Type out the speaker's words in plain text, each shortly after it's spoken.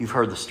You've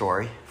heard the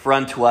story. For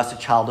unto us a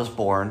child is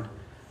born,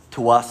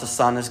 to us a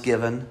son is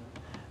given,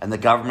 and the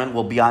government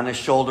will be on his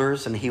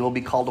shoulders, and he will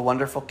be called a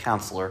Wonderful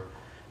Counselor,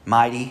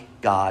 Mighty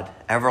God,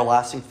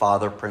 Everlasting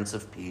Father, Prince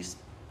of Peace.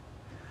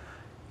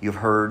 You've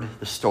heard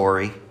the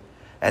story.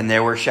 And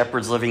there were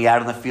shepherds living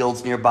out in the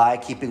fields nearby,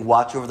 keeping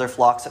watch over their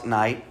flocks at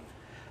night.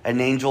 An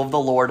angel of the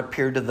Lord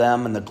appeared to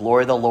them, and the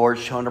glory of the Lord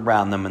shone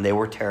around them, and they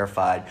were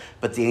terrified.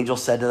 But the angel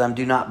said to them,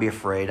 "Do not be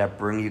afraid. I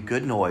bring you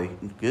good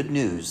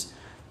news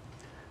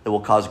that will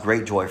cause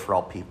great joy for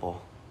all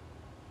people."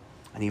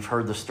 And you've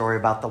heard the story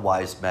about the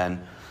wise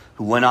men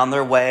who went on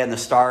their way, and the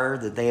star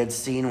that they had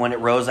seen when it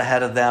rose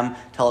ahead of them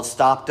till it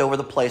stopped over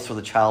the place where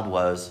the child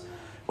was.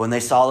 When they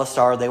saw the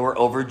star, they were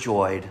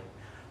overjoyed.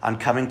 On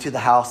coming to the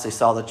house, they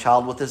saw the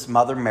child with his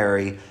mother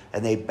Mary,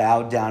 and they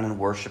bowed down and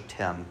worshipped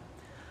him.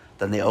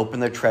 Then they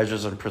opened their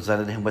treasures and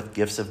presented him with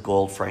gifts of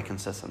gold,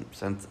 frankincense,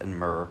 and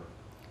myrrh.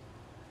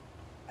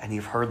 And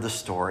you've heard the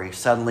story.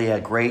 Suddenly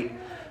a great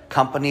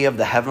company of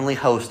the heavenly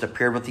host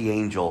appeared with the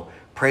angel,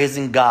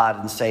 praising God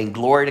and saying,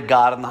 "Glory to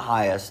God in the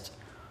highest,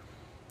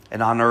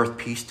 and on earth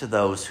peace to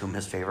those whom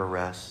his favor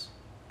rests."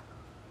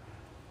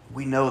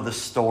 We know the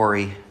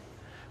story,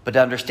 but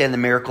to understand the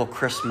miracle of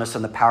Christmas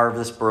and the power of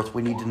this birth,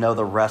 we need to know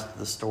the rest of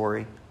the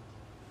story.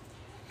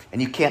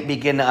 And you can't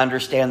begin to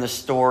understand the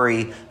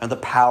story and the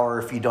power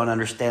if you don't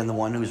understand the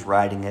one who's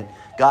writing it.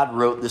 God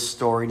wrote this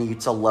story, and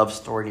it's a love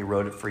story, and he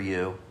wrote it for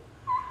you.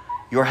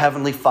 Your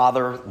heavenly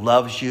Father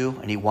loves you,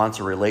 and he wants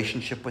a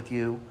relationship with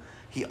you.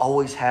 He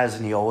always has,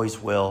 and he always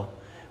will.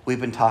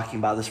 We've been talking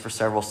about this for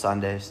several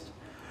Sundays.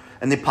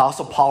 And the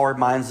Apostle Paul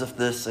reminds us of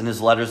this in his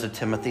letters to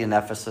Timothy and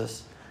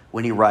Ephesus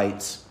when he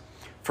writes,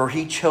 "For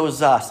he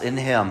chose us in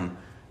him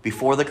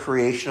before the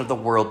creation of the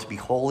world to be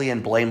holy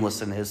and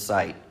blameless in his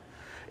sight.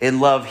 In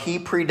love, he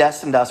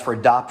predestined us for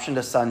adoption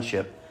to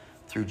sonship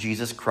through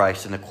Jesus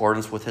Christ in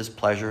accordance with his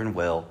pleasure and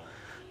will,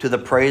 to the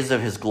praise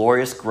of his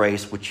glorious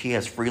grace, which he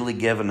has freely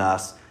given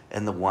us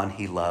in the one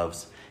he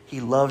loves." He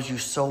loves you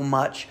so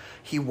much,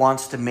 he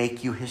wants to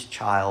make you his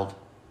child.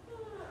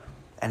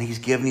 And he's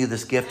given you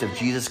this gift of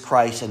Jesus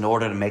Christ in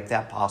order to make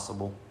that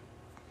possible.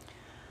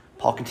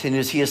 Paul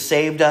continues, "He has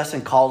saved us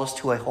and called us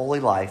to a holy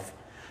life,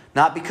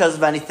 not because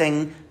of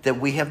anything that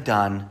we have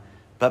done,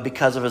 but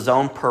because of his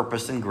own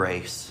purpose and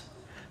grace.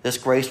 This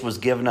grace was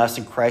given us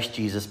in Christ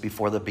Jesus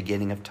before the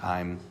beginning of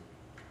time."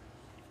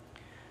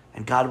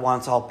 And God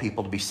wants all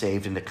people to be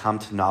saved and to come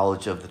to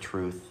knowledge of the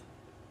truth.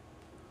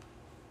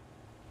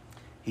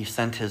 He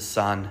sent his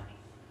Son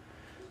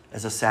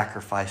as a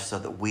sacrifice so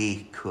that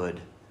we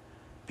could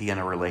be in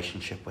a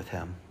relationship with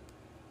him.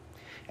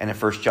 And in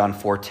 1 John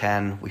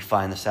 4:10, we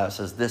find this out. It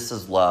says, "This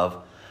is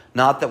love,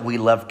 not that we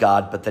loved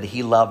God, but that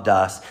he loved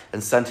us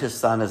and sent his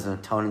Son as an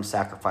atoning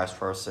sacrifice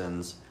for our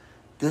sins."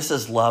 This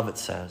is love, it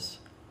says.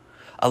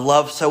 A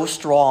love so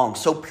strong,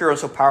 so pure, and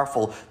so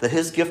powerful that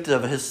his gift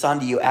of his Son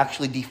to you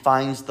actually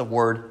defines the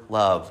word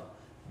love.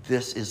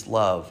 This is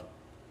love.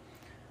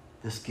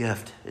 This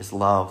gift is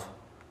love.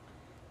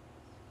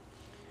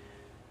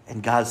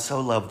 And God so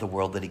loved the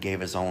world that he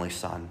gave his only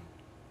Son,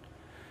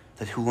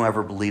 that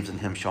whoever believes in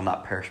him shall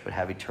not perish but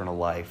have eternal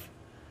life.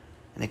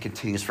 And it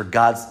continues, "For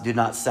God did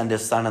not send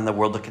his Son in the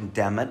world to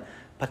condemn it,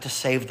 but to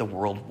save the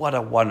world." What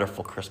a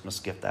wonderful Christmas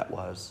gift that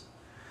was.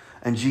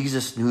 And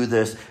Jesus knew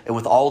this, and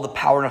with all the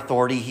power and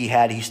authority he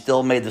had, he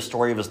still made the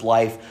story of his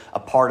life a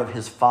part of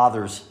his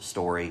Father's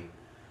story.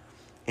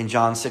 In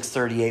John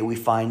 6:38, we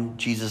find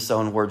Jesus'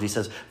 own words. He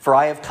says, "For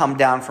I have come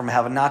down from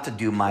heaven not to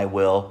do my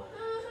will,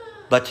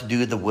 but to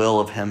do the will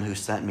of him who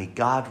sent me."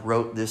 God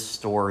wrote this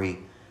story,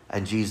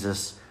 and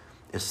Jesus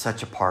is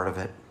such a part of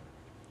it.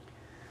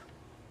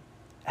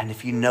 And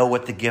if you know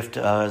what the gift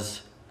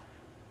is,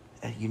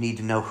 you need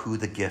to know who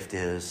the gift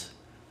is.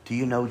 Do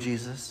you know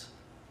Jesus?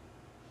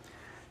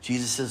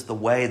 Jesus is the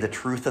way, the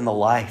truth, and the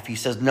life. He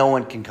says no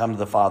one can come to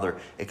the Father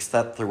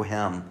except through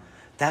him.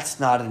 That's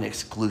not an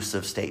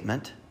exclusive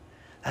statement.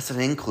 That's an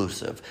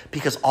inclusive,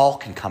 because all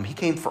can come. He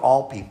came for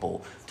all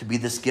people to be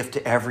this gift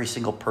to every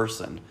single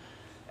person.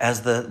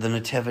 As the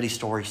nativity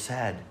story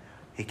said,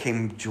 he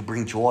came to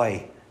bring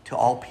joy to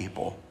all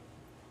people.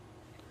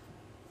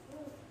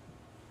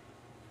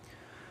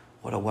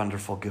 What a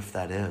wonderful gift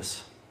that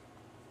is.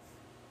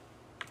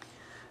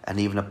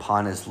 And even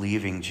upon his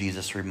leaving,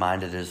 Jesus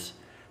reminded his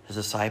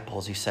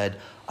disciples, he said,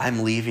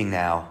 "I'm leaving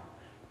now,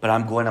 but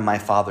I'm going to my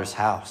Father's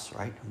house,"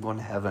 right? "I'm going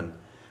to heaven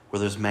where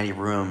there's many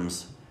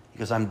rooms,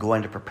 because I'm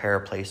going to prepare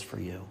a place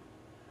for you."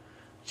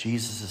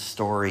 Jesus'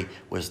 story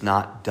was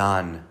not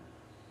done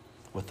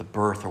with the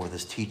birth or with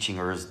his teaching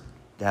or his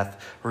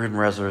death or in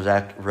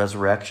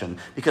resurrection,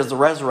 because the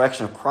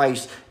resurrection of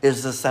Christ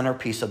is the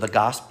centerpiece of the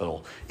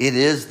gospel. It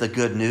is the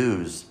good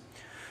news.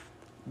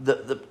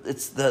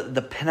 It's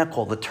the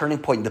pinnacle, the turning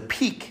point, the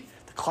peak,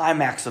 the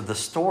climax of the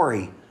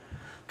story.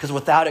 Because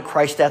without it,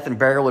 Christ's death and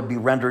burial would be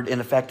rendered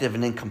ineffective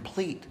and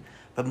incomplete.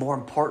 But more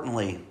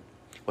importantly,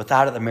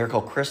 without it, the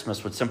miracle of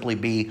Christmas would simply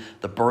be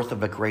the birth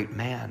of a great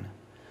man.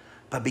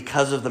 But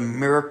because of the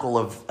miracle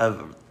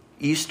of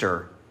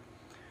Easter,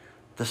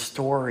 the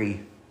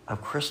story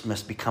of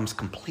Christmas becomes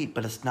complete,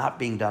 but it's not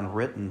being done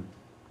written.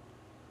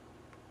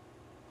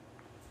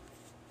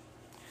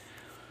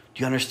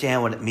 Do you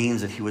understand what it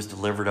means that he was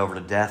delivered over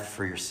to death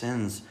for your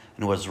sins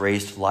and was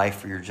raised to life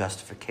for your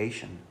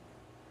justification?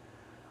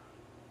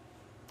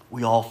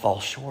 We all fall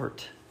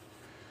short.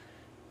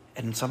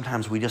 And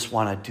sometimes we just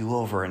want a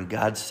do-over, and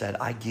God said,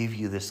 I give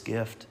you this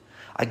gift.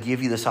 I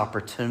give you this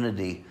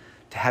opportunity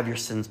to have your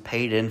sins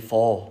paid in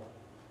full.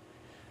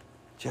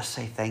 Just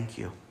say thank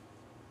you.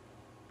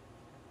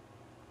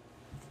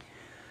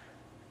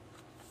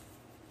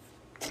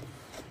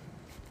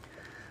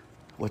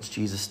 What's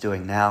Jesus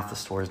doing now if the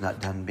story's not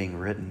done being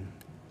written?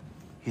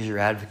 He's your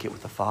advocate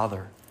with the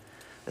Father.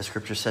 The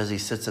scripture says he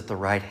sits at the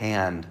right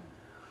hand.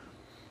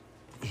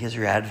 He is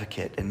your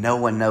advocate, and no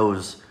one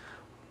knows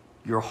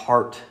your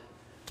heart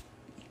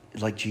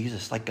like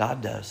Jesus, like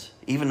God does.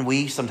 Even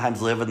we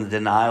sometimes live in the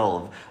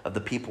denial of the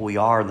people we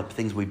are and the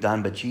things we've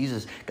done, but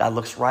Jesus, God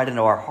looks right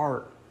into our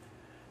heart,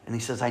 and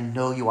he says, I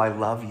know you, I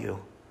love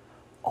you.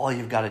 All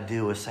you've got to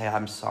do is say,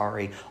 I'm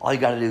sorry. All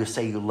you've got to do is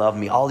say you love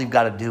me. All you've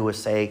got to do is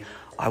say,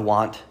 I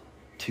want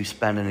to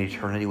spend an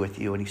eternity with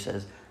you. And he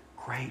says,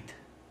 great.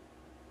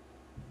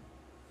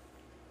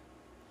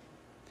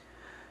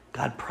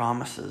 God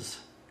promises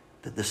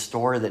that the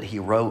story that he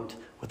wrote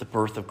with the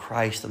birth of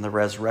Christ and the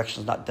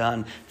resurrection is not done.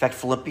 In fact,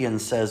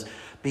 Philippians says,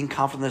 being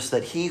confident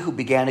that he who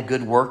began a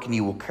good work in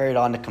you will carry it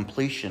on to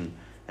completion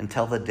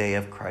until the day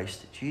of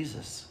Christ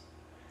Jesus.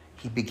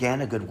 He began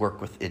a good work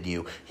within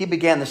you. He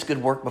began this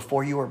good work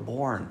before you were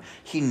born.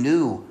 He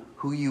knew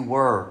who you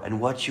were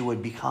and what you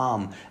would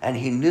become. And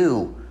he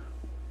knew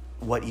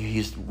what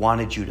he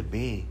wanted you to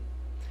be.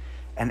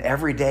 And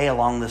every day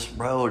along this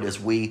road, as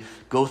we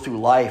go through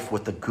life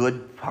with the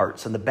good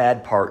parts and the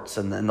bad parts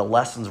and the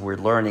lessons we're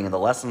learning and the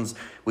lessons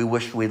we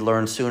wish we'd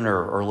learned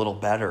sooner or a little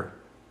better,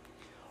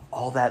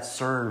 all that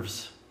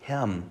serves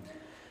him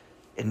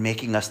in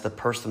making us the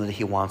person that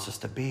he wants us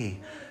to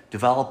be,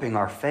 developing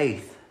our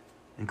faith,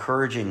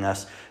 encouraging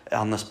us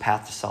on this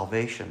path to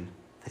salvation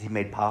that he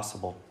made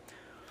possible.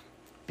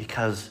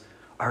 Because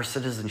our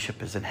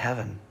citizenship is in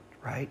heaven,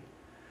 right?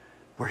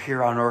 We're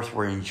here on earth.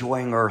 We're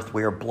enjoying earth.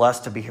 We are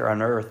blessed to be here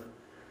on earth.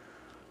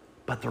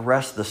 But the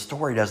rest of the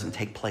story doesn't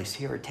take place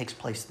here. It takes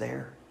place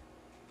there.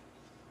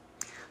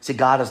 See,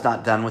 God is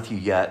not done with you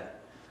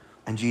yet.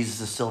 And Jesus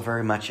is still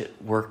very much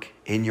at work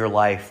in your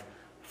life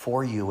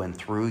for you and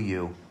through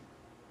you. In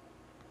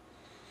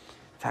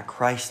fact,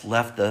 Christ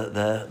left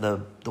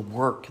the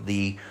work,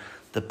 the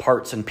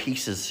parts and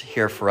pieces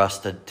here for us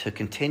to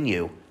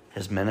continue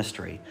his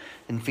ministry.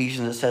 In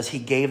Ephesians, it says he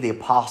gave the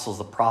apostles,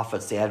 the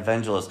prophets, the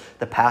evangelists,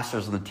 the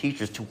pastors, and the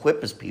teachers to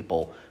equip his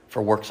people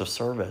for works of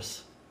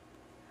service.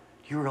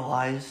 Do you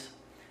realize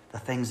the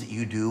things that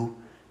you do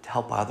to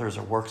help others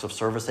are works of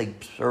service? They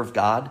serve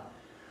God.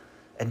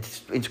 And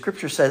in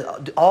Scripture says,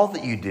 all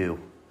that you do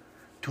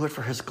it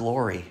for his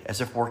glory,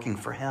 as if working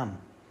for him.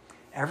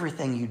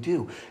 Everything you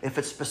do. If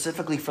it's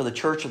specifically for the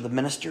church or the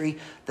ministry,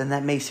 then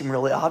that may seem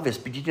really obvious.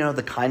 But did you know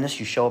the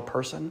kindness you show a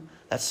person,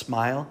 that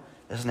smile,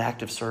 is an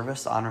act of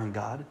service, honoring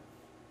God?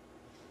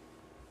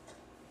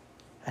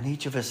 And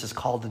each of us is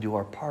called to do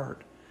our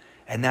part.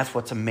 And that's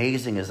what's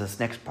amazing is this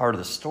next part of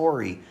the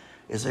story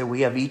is that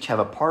we each have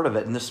a part of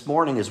it. And this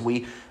morning, as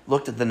we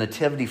looked at the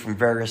nativity from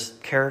various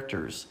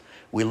characters,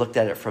 we looked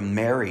at it from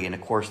Mary and,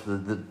 of course,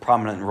 the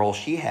prominent role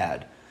she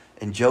had,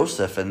 and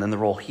Joseph, and then the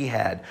role he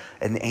had,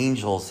 and the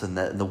angels, and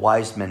the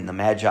wise men, the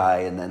magi,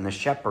 and then the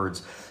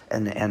shepherds,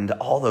 and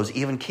all those.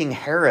 Even King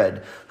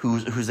Herod,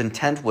 whose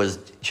intent was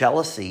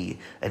jealousy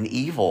and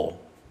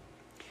evil,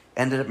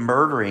 ended up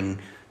murdering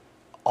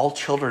all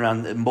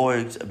children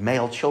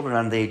male children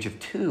under the age of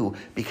 2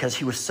 because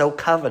he was so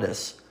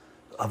covetous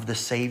of the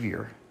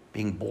Savior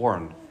being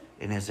born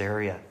in his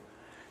area.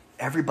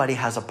 Everybody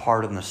has a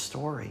part in the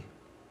story.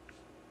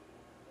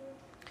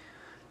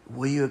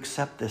 Will you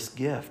accept this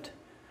gift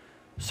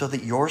so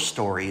that your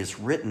story is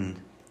written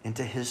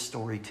into his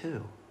story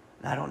too?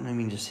 And I don't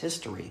mean just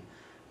history.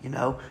 You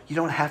know, you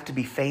don't have to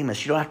be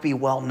famous. You don't have to be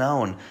well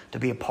known to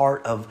be a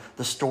part of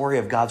the story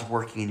of God's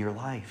working in your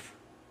life.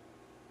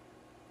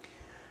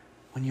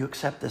 When you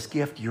accept this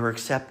gift, you're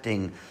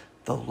accepting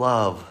the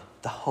love,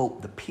 the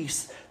hope, the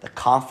peace, the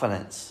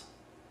confidence,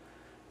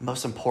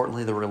 most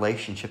importantly, the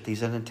relationship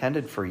He's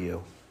intended for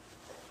you.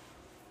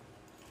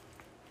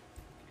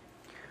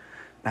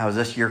 Now, as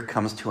this year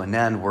comes to an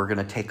end, we're going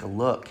to take a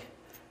look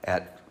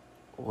at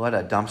what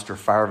a dumpster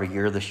fire of a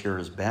year this year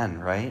has been,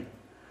 right?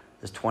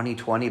 Has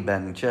 2020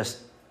 been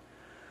just,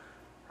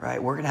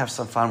 right? We're going to have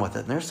some fun with it.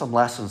 And there's some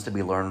lessons to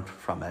be learned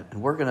from it.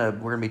 And we're going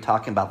to be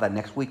talking about that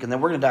next week. And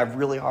then we're going to dive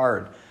really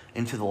hard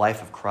into the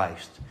life of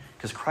Christ.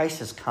 Because Christ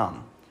has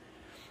come.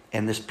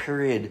 And this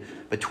period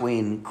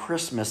between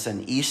Christmas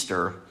and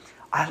Easter,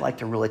 I'd like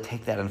to really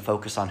take that and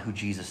focus on who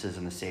Jesus is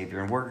and the Savior.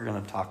 And we're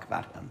going to talk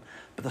about Him.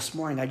 But this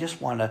morning, I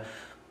just want to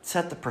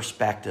set the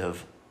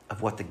perspective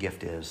of what the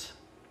gift is.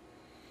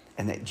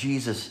 And that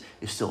Jesus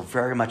is still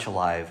very much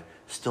alive,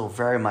 still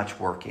very much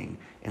working,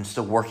 and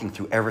still working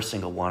through every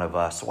single one of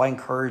us. So I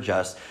encourage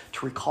us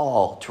to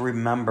recall, to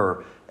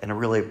remember, and to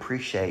really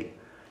appreciate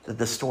that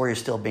the story is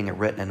still being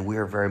written, and we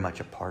are very much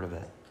a part of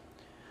it.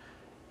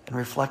 And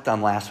reflect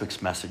on last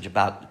week's message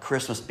about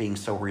Christmas being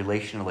so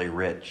relationally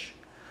rich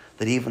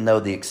that even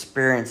though the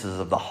experiences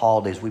of the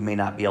holidays we may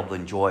not be able to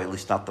enjoy, at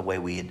least not the way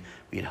we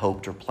had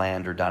hoped or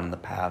planned or done in the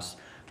past,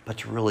 but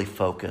to really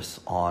focus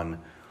on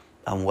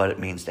what it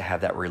means to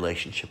have that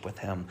relationship with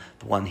him,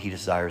 the one he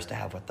desires to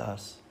have with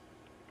us.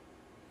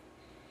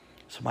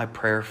 So my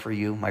prayer for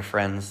you, my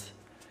friends,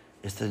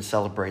 is to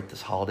celebrate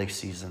this holiday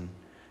season,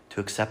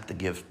 to accept the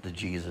gift of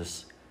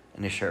Jesus,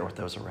 and to share it with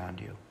those around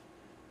you.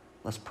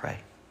 Let's pray.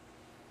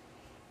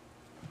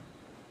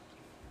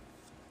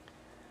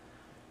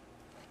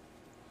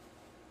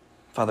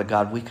 Father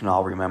God, we can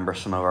all remember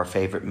some of our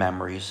favorite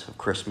memories of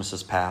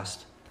Christmases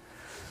past,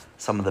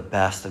 some of the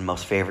best and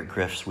most favorite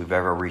gifts we've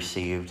ever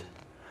received,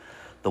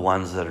 the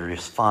ones that are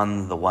just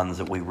fun, the ones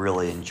that we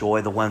really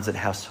enjoy, the ones that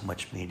have so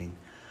much meaning.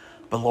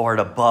 But Lord,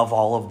 above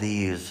all of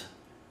these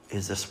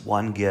is this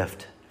one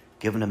gift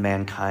given to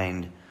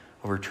mankind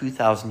over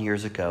 2,000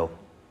 years ago.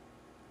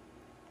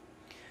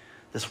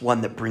 This one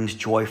that brings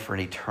joy for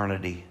an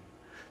eternity.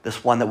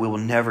 This one that we will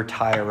never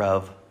tire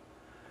of.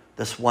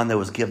 This one that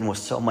was given with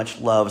so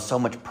much love, so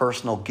much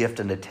personal gift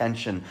and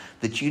attention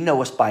that you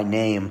know us by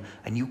name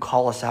and you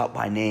call us out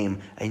by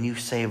name and you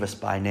save us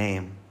by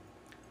name.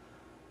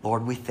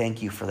 Lord, we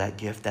thank you for that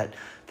gift, that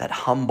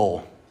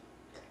humble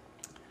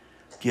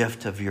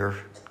gift of your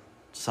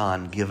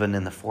Son given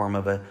in the form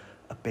of a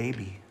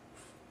baby,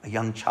 a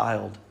young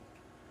child,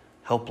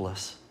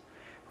 helpless,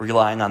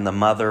 relying on the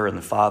mother and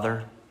the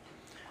father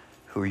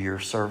who are your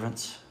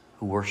servants,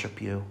 who worship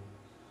you.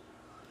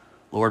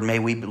 Lord, may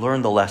we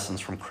learn the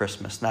lessons from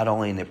Christmas, not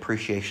only in the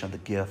appreciation of the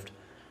gift,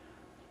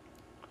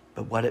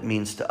 but what it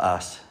means to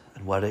us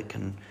and what it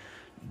can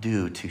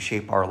do to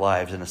shape our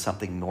lives into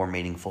something more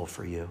meaningful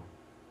for you.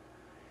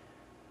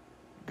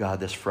 God,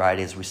 this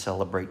Friday as we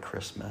celebrate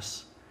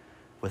Christmas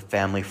with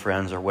family,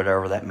 friends, or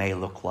whatever that may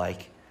look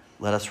like,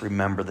 let us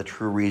remember the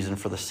true reason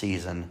for the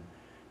season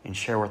and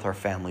share with our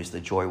families the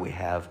joy we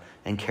have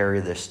and carry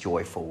this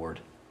joy forward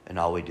in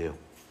all we do.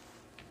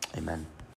 Amen.